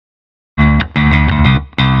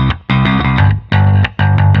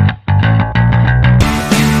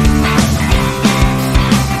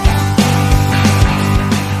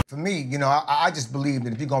I just believe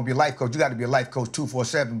that if you're gonna be a life coach, you gotta be a life coach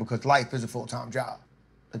 24/7 because life is a full-time job.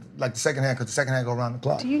 Like the second hand, because the second hand go around the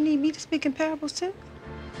clock. Do you need me to speak in parables too?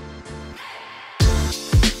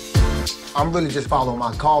 I'm really just following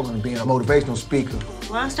my calling and being a motivational speaker.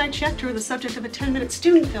 Last I checked, you were the subject of a 10-minute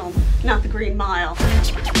student film, not the Green Mile.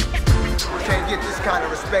 You can't get this kind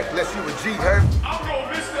of respect unless you a G, heard? I'm gonna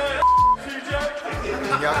miss that, TJ.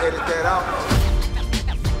 Can y'all edit that out?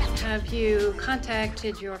 Have you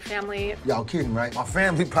contacted your family? Y'all kidding, right? My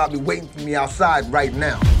family probably waiting for me outside right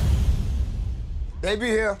now. They be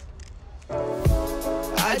here.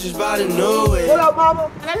 I just bought a new way. What up, mama?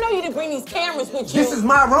 And I know you didn't bring these cameras with you. This is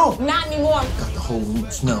my room. Not anymore. Got the whole room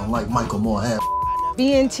smelling like Michael Moore had.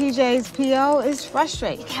 Being TJ's PO is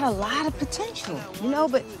frustrating. He had a lot of potential, you know,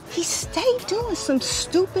 but he stayed doing some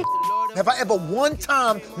stupid. Have I ever one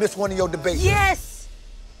time missed one of your debates? Yes.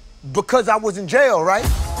 Because I was in jail, right?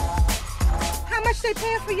 How much they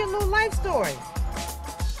paying for your little life story?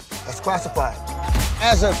 That's classified.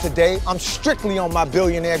 As of today, I'm strictly on my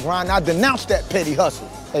billionaire grind. I denounce that petty hustle.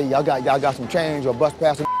 Hey, y'all got some change or bus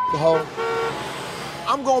pass the hole?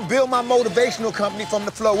 I'm gonna build my motivational company from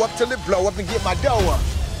the flow up till it blow up and get my dough up.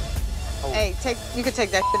 Oh. Hey, you can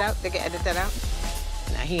take that shit out. They can edit that out.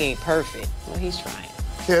 Now, he ain't perfect. Well, he's trying.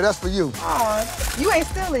 Yeah, that's for you. Oh, you ain't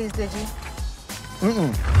steal these, did you?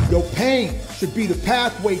 Mm-mm. Your pain should be the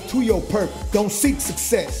pathway to your purpose. Don't seek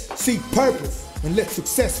success, seek purpose, and let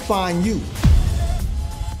success find you.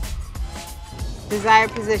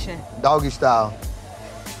 Desired position. Doggy style.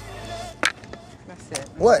 That's it.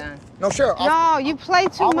 What? Done. No, sure. No, you play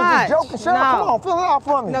too much. I was just joking. Shut up. Come on, fill it out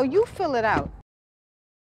for me. No, you fill it out.